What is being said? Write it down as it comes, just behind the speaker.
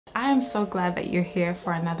I am so glad that you're here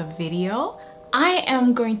for another video. I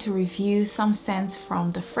am going to review some scents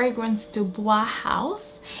from the Fragrance du Bois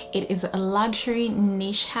house. It is a luxury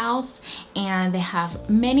niche house and they have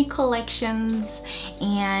many collections,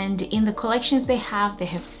 and in the collections they have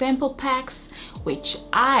sample packs, which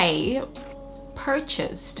I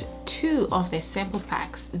purchased 2 of their sample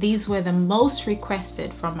packs. These were the most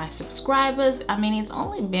requested from my subscribers. I mean, it's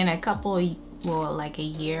only been a couple, well, like a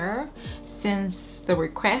year since the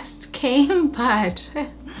request came, but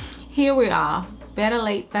here we are, better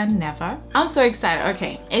late than never. I'm so excited.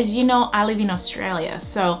 Okay, as you know, I live in Australia,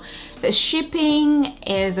 so the shipping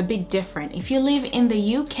is a bit different. If you live in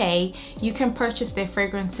the UK, you can purchase their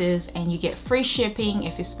fragrances and you get free shipping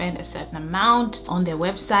if you spend a certain amount on their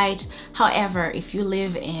website. However, if you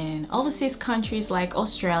live in overseas countries like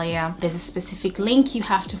Australia, there's a specific link you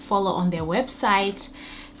have to follow on their website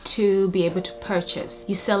to be able to purchase.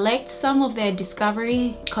 You select some of their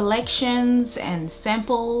discovery collections and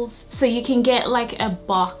samples, so you can get like a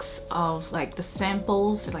box of like the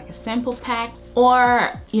samples, like a sample pack,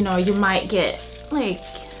 or you know, you might get like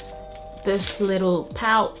this little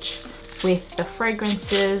pouch with the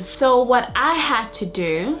fragrances. So what I had to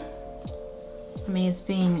do, I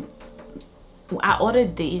mean, I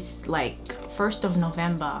ordered these like 1st of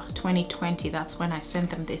November 2020. That's when I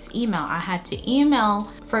sent them this email. I had to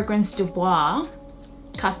email Fragrance du Bois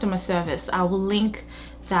customer service. I will link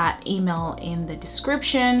that email in the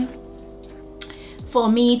description for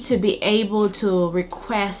me to be able to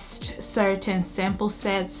request certain sample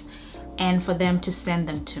sets and for them to send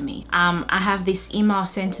them to me. I have this email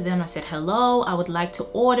sent to them. I said, hello, I would like to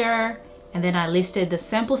order, and then I listed the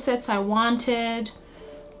sample sets I wanted,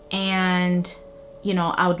 and you know,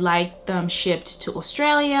 I would like them shipped to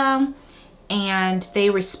Australia. And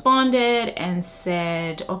they responded and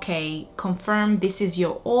said, okay, confirm this is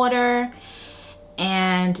your order.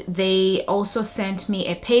 And they also sent me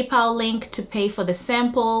a PayPal link to pay for the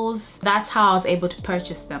samples. That's how I was able to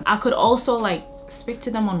purchase them. I could also like speak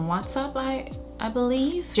to them on WhatsApp, I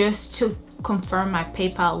believe, just to confirm my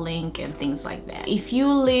PayPal link and things like that. If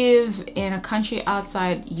you live in a country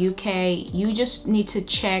outside UK, you just need to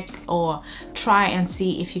check or try and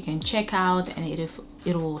see if you can check out and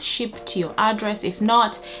it will ship to your address. If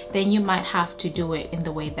not, then you might have to do it in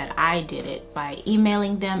the way that I did it, by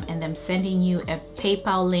emailing them and them sending you a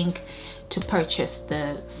PayPal link to purchase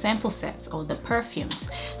the sample sets or the perfumes.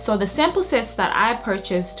 So the sample sets that I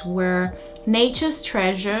purchased were Nature's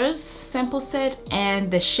Treasures sample set and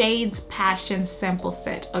the Shades Passion sample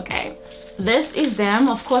set. Okay, this is them.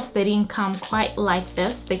 Of course, they didn't come quite like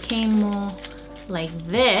this. They came more like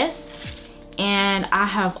this, and I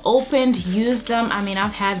have opened, used them. I mean,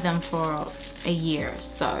 I've had them for a year.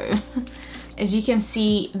 So as you can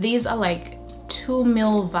see, these are like 2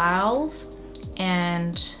 ml vials,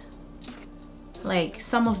 and like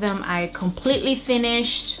some of them I completely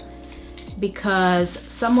finished because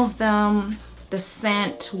some of them the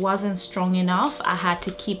scent wasn't strong enough. I had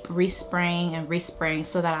to keep respraying and respraying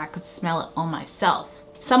so that I could smell it on myself.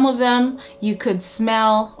 Some of them you could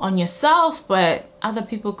smell on yourself, but other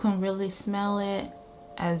people couldn't really smell it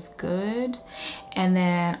as good. And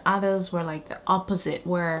then others were like the opposite,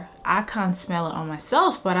 where I can't smell it on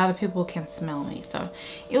myself, but other people can smell me. So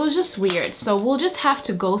it was just weird. So we'll just have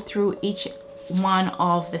to go through each one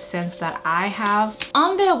of the scents that I have.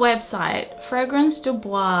 On their website, Fragrance du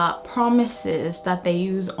Bois promises that they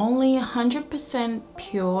use only 100%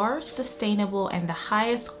 pure, sustainable, and the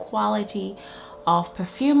highest quality of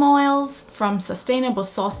perfume oils from sustainable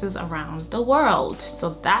sources around the world.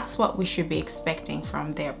 So that's what we should be expecting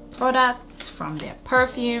from their products, from their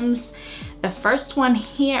perfumes. The first one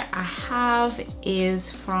here I have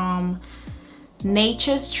is from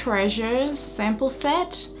Nature's Treasures sample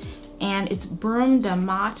set, and it's BRUME de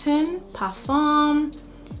MATIN Parfum,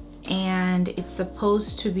 and it's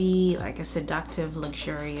supposed to be like a seductive,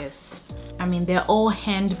 luxurious. I mean, they're all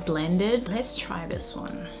hand blended. Let's try this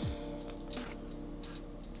one.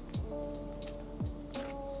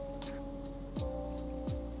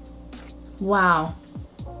 Wow,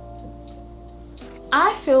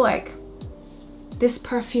 I feel like this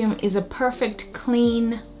perfume is a perfect,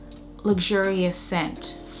 clean, luxurious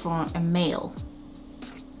scent for a male.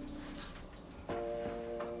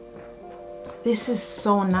 This is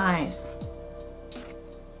so nice.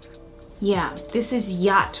 Yeah, this is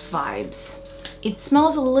yacht vibes. It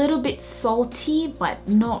smells a little bit salty, but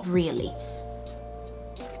not really.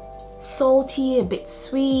 Salty, a bit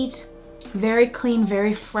sweet, very clean,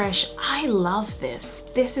 very fresh. I love this.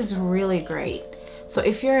 This is really great. So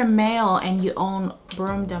if you're a male and you own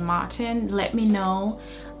BRUME de MATIN, let me know.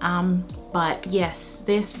 But yes,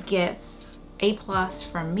 this gets A+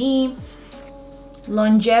 from me.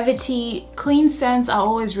 Longevity, clean scents are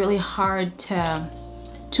always really hard to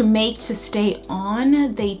make to stay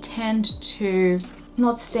on. They tend to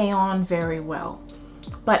not stay on very well.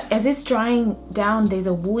 But as it's drying down, there's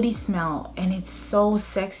a woody smell and it's so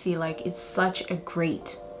sexy. Like, it's such a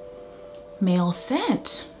great male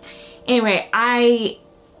scent. Anyway, I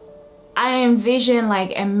envision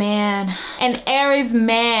like a man, an Aries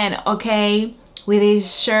man, okay, with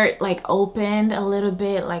his shirt like opened a little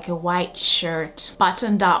bit, like a white shirt,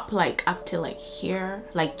 buttoned up like up to like here,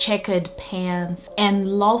 like checkered pants and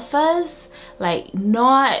loafers, like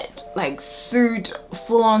not like suit,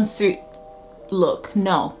 full-on suit look,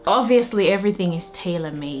 no. Obviously everything is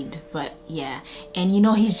tailor-made, but yeah. And you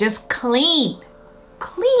know, he's just clean,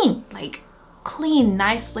 like clean,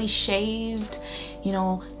 nicely shaved, you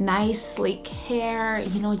know, nice sleek hair,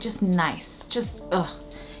 you know, just nice, just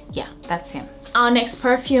yeah, that's him. Our next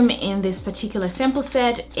perfume in this particular sample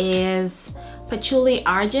set is Patchouli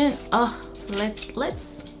Argent. Oh,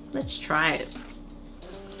 let's try it.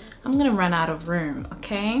 I'm gonna run out of room,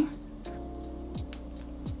 okay?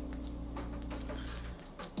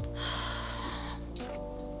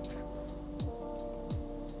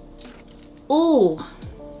 Ooh.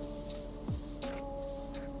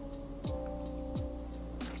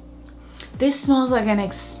 This smells like an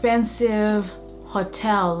expensive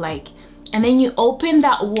hotel, like, and then you open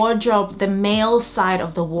that wardrobe, the male side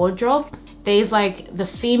of the wardrobe, there's like the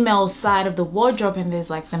female side of the wardrobe and there's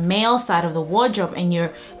like the male side of the wardrobe, and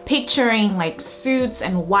you're picturing like suits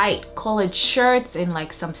and white collared shirts and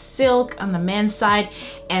like some silk on the men's side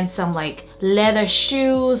and some like leather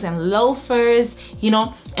shoes and loafers, you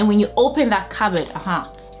know. And when you open that cupboard,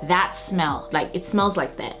 that smell, like it smells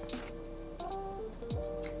like that.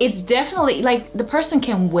 It's definitely like the person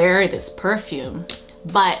can wear this perfume,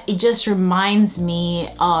 but it just reminds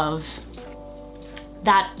me of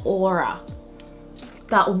that aura,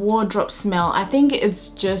 that wardrobe smell. I think it's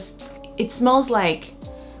just, it smells like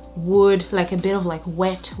wood, like a bit of like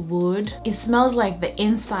wet wood. It smells like the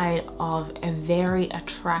inside of a very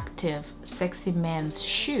attractive, sexy man's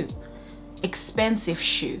shoe, expensive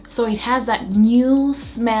shoe. So it has that new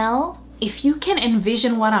smell. If you can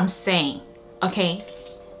envision what I'm saying, okay?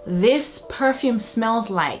 This perfume smells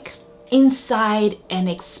like inside an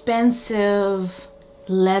expensive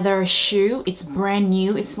leather shoe. It's brand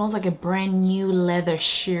new. It smells like a brand new leather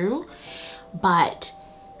shoe, but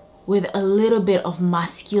with a little bit of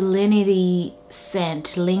masculinity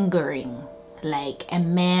scent lingering, like a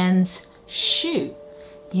man's shoe,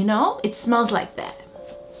 you know? It smells like that.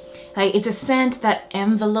 Like, it's a scent that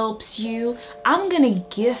envelopes you. I'm gonna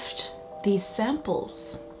gift these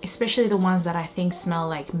samples, especially the ones that I think smell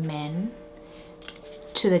like men,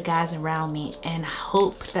 to the guys around me, and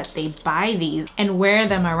hope that they buy these and wear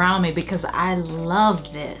them around me because I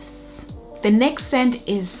love this. The next scent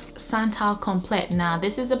is SANTAL COMPLET. Now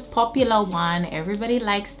this is a popular one. Everybody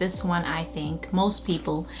likes this one, I think, most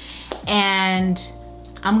people, and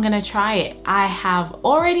I'm gonna try it. I have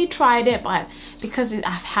already tried it, but because I've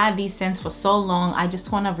had these scents for so long, I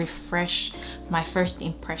just want to refresh my first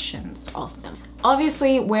impressions of them.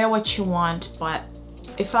 Obviously wear what you want, but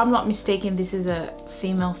if I'm not mistaken, this is a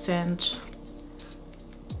female scent.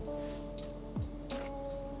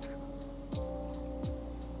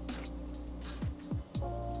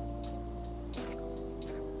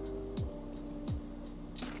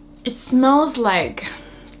 It smells like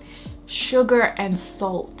sugar and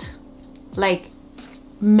salt, like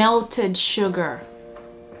melted sugar.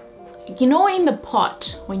 You know, in the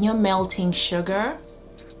pot when you're melting sugar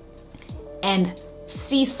and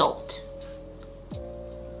sea salt,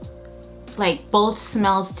 like both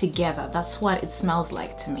smells together. That's what it smells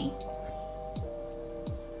like to me.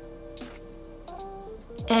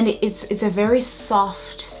 And it's a very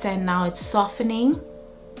soft scent now. It's softening.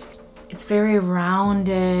 It's very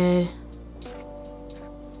rounded.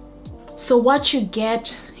 So what you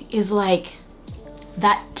get is like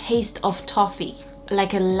that taste of toffee,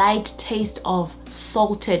 like a light taste of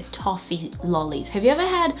salted toffee lollies. Have you ever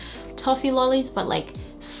had toffee lollies but like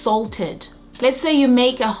salted? Let's say you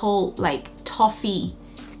make a whole like toffee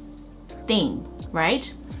thing,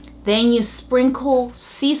 right? Then you sprinkle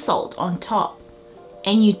sea salt on top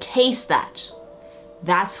and you taste that.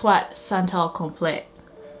 That's what SANTAL COMPLET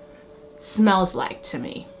smells like to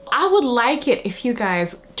me. I would like it if you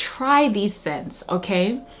guys try these scents,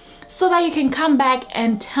 okay? So that you can come back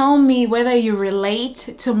and tell me whether you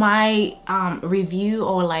relate to my review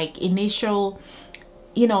or like initial,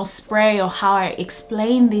 you know, spray, or how I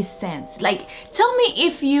explain these scents. Like, tell me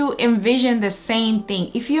if you envision the same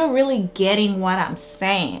thing, if you're really getting what I'm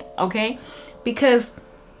saying, okay? Because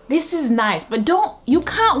This is nice, but you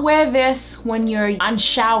can't wear this when you're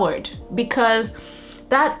unshowered, because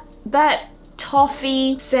that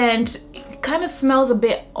toffee scent kind of smells a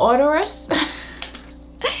bit odorous.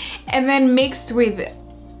 And then mixed with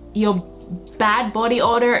your bad body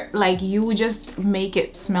odor, like, you just make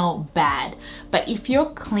it smell bad. But if you're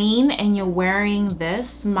clean and you're wearing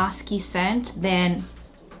this musky scent, then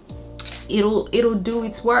it'll do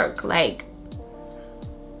its work. Like,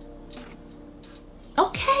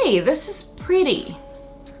 okay, this is pretty.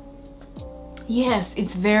 Yes,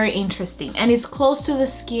 it's very interesting, and it's close to the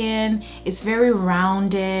skin. It's very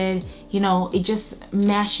rounded, you know, it just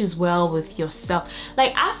meshes well with yourself.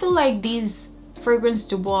 Like, I feel like these Fragrance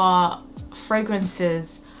du Bois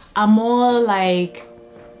fragrances are more like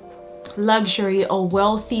luxury or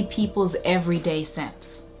wealthy people's everyday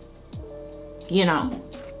scents, you know.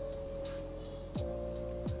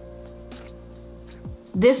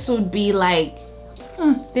 This would be like,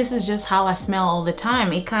 this is just how I smell all the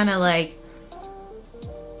time. It kind of like,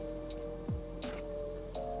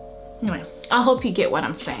 anyway, I hope you get what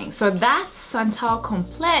I'm saying. So that's Santal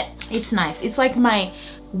COMPLET. It's nice. It's like my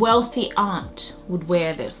wealthy aunt would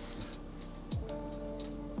wear this.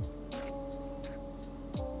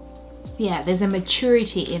 Yeah, there's a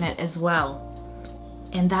maturity in it as well.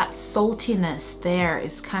 And that saltiness there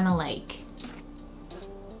is kind of like,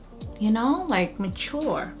 you know, like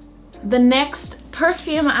mature. The next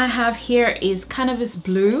perfume I have here is Cannabis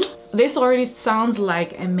Blue. This already sounds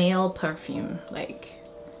like a male perfume. Like,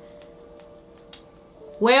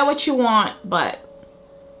 wear what you want, but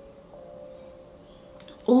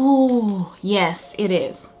oh yes, it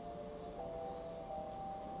is.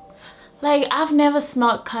 Like, I've never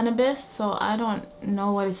smelled cannabis, so I don't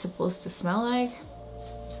know what it's supposed to smell like.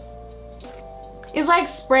 It's like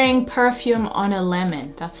spraying perfume on a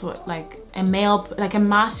lemon. That's what, like a male, like a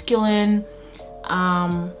masculine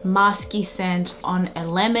musky scent on a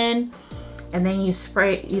lemon, and then you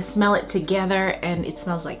smell it together and it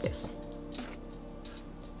smells like this.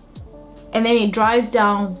 And then it dries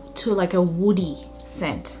down to like a woody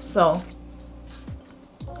scent. So,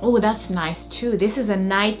 oh, that's nice too. This is a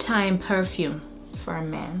nighttime perfume for a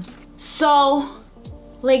man. So,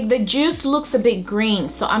 like, the juice looks a bit green,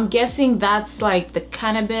 so I'm guessing that's like the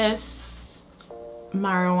cannabis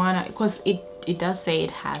marijuana, because it does say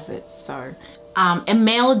it has it. So a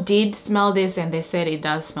male did smell this and they said it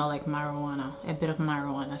does smell like marijuana, a bit of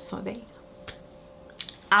marijuana. So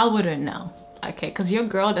I wouldn't know. Okay, because your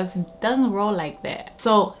girl doesn't roll like that.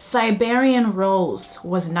 So Siberian Rose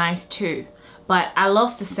was nice too, but I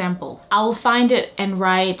lost the sample. I will find it and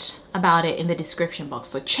write about it in the description box.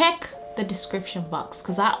 So check the description box,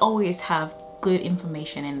 because I always have good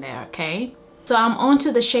information in there, okay? So I'm on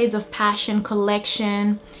to the Shades of Passion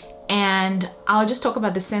collection, and I'll just talk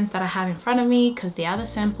about the scents that I have in front of me, because the other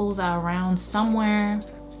samples are around somewhere.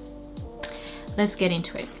 Let's get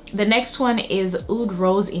into it. The next one is Oud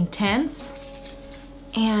Rose Intense.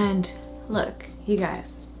 And look, you guys,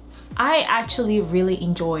 I actually really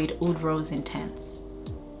enjoyed Oud Rose Intense.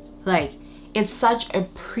 Like, it's such a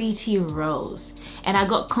pretty rose, and I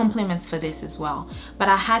got compliments for this as well, but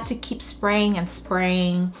I had to keep spraying and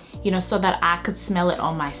spraying, you know, so that I could smell it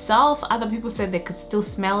on myself. Other people said they could still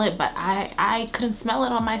smell it, but I couldn't smell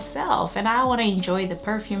it on myself, and I want to enjoy the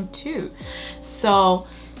perfume too. So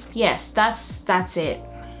yes, that's it.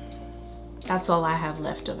 That's all I have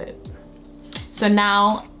left of it. So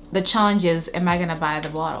now the challenge is, am I gonna buy the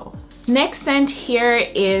bottle? Next scent here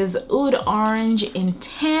is Oud Orange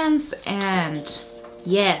Intense, and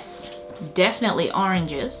yes, definitely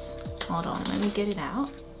oranges. Hold on, let me get it out.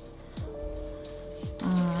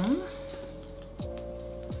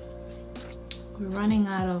 We're running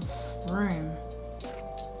out of room.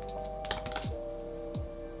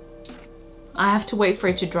 I have to wait for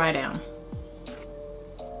it to dry down.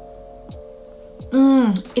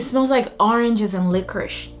 It smells like oranges and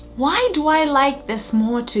licorice. Why do I like this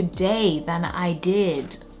more today than I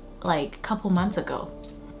did like a couple months ago?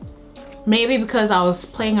 Maybe because I was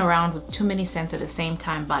playing around with too many scents at the same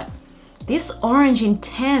time, but this Orange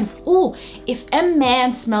Intense, oh, if a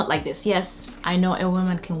man smelled like this, yes, I know a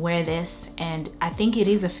woman can wear this, and I think it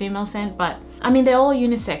is a female scent, but I mean, they're all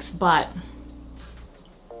unisex, but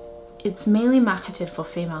it's mainly marketed for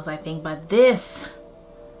females, I think. But this,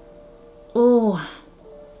 oh,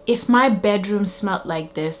 if my bedroom smelled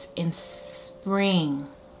like this in spring,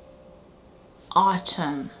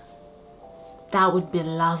 autumn, that would be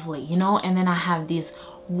lovely, you know? And then I have these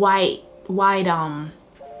white windows,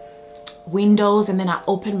 and then I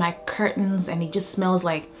open my curtains and it just smells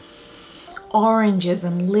like oranges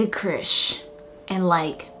and licorice, and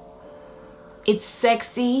like, it's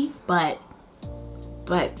sexy, but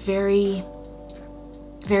but very,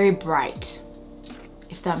 very bright,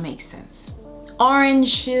 if that makes sense.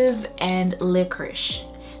 Oranges and licorice.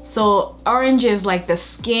 So orange is like the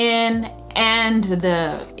skin and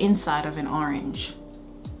the inside of an orange.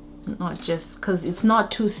 Not just because it's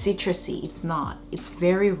not too citrusy. It's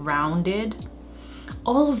very rounded.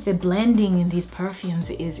 All of the blending in these perfumes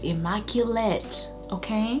is immaculate,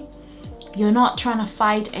 okay? You're not trying to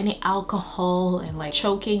fight any alcohol and like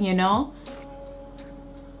choking, you know?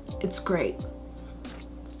 It's great.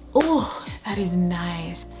 Oh, that is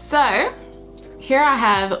nice. So here I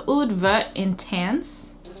have Oud VERT Intense,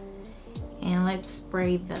 and let's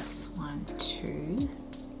spray this one too.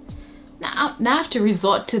 Now I have to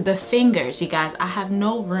resort to the fingers, you guys. I have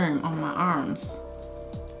no room on my arms.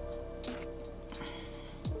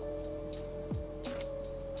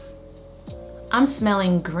 I'm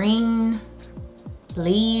smelling green,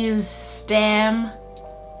 leaves, stem,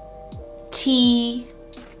 tea.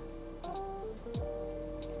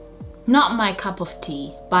 Not my cup of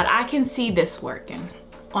tea, but I can see this working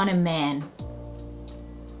on a man.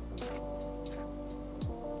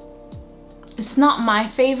 It's not my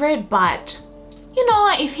favorite, but you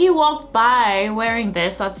know, if he walked by wearing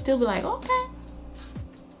this, I'd still be like, okay,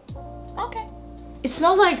 okay. It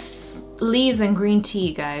smells like leaves and green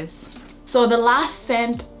tea, guys. So the last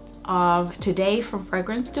scent of today from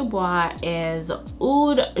Fragrance du Bois is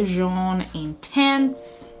Oud Jaune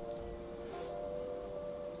Intense.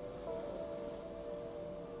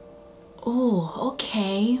 Oh,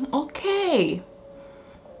 okay, okay.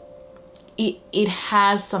 It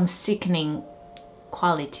has some sickening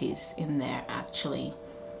qualities in there, actually.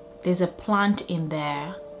 There's a plant in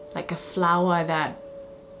there, like a flower, that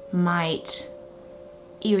might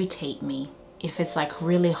irritate me. If it's like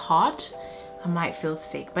really hot, I might feel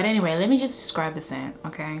sick. But anyway, let me just describe the scent,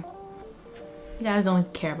 okay? You guys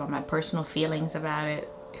don't care about my personal feelings about it.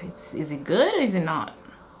 Is it good or is it not?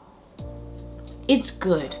 It's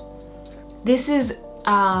good. This is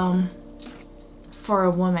for a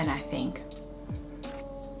woman, I think.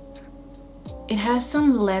 It has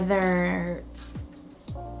some leather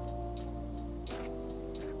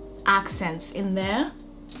accents in there.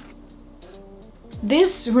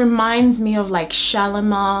 This reminds me of like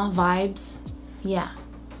Shalimar vibes. Yeah,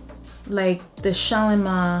 like the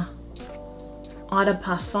Shalimar Eau de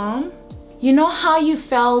Parfum. You know how you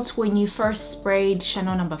felt when you first sprayed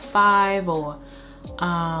Chanel No. 5 or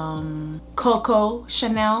Coco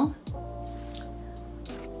Chanel?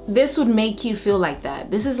 This would make you feel like that.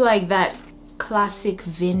 This is like that classic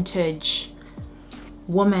vintage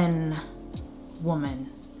woman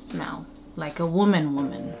smell. Like a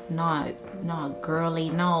woman, not girly,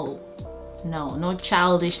 no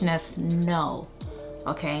childishness, no.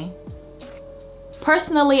 Okay,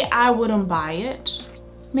 personally I wouldn't buy it.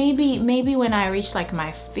 Maybe when I reach like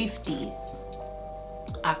my 50s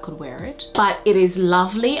I could wear it, but it is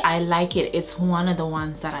lovely. I like it. It's one of the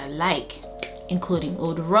ones that I like, including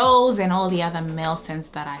Oud Rose and all the other male scents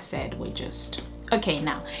that I said were just okay.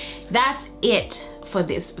 Now that's it for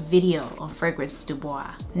this video on Fragrance du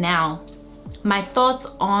Bois. Now my thoughts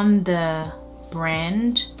on the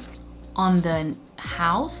brand, on the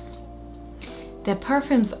house. Their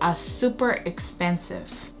perfumes are super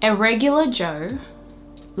expensive. A regular Joe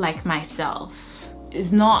like myself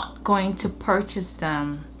is not going to purchase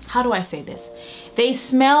them. How do I say this? They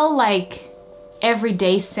smell like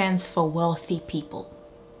everyday scents for wealthy people.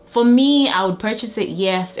 For me, I would purchase it,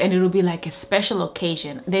 yes, and it'll be like a special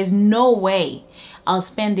occasion. There's no way I'll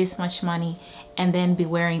spend this much money and then be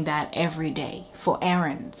wearing that every day for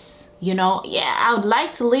errands. You know, yeah, I would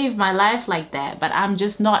like to live my life like that, but I'm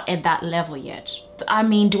just not at that level yet. I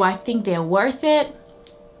mean, do I think they're worth it?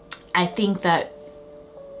 I think that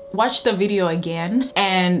watch the video again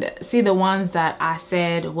and see the ones that I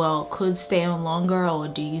said, well, could stay on longer, or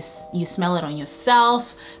do you smell it on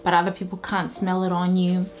yourself but other people can't smell it on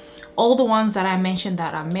you. All the ones that I mentioned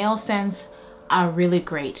that are male scents are really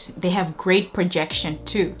great. They have great projection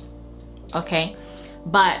too, okay?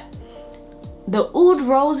 But the Oud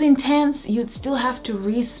Rose Intense, you'd still have to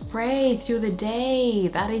respray through the day.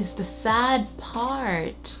 That is the sad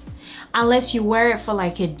part. Unless you wear it for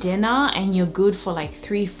like a dinner and you're good for like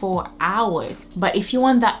 3-4 hours. But if you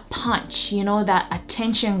want that punch, you know, that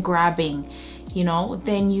attention grabbing, you know,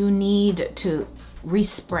 then you need to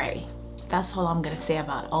respray. That's all I'm gonna say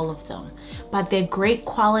about all of them. But they're great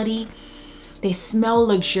quality. They smell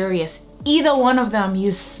luxurious. Either one of them,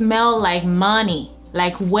 you smell like money,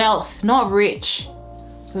 like wealth, not rich,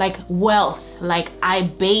 like wealth. Like I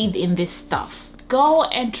bathe in this stuff. Go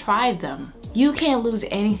and try them. You can't lose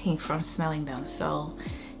anything from smelling them. So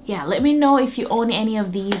yeah, let me know if you own any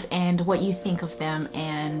of these and what you think of them,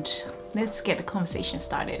 and let's get the conversation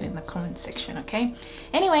started in the comment section, okay?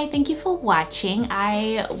 Anyway, thank you for watching.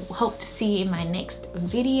 I hope to see you in my next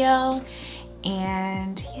video,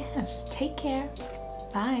 and yes, take care.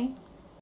 Bye.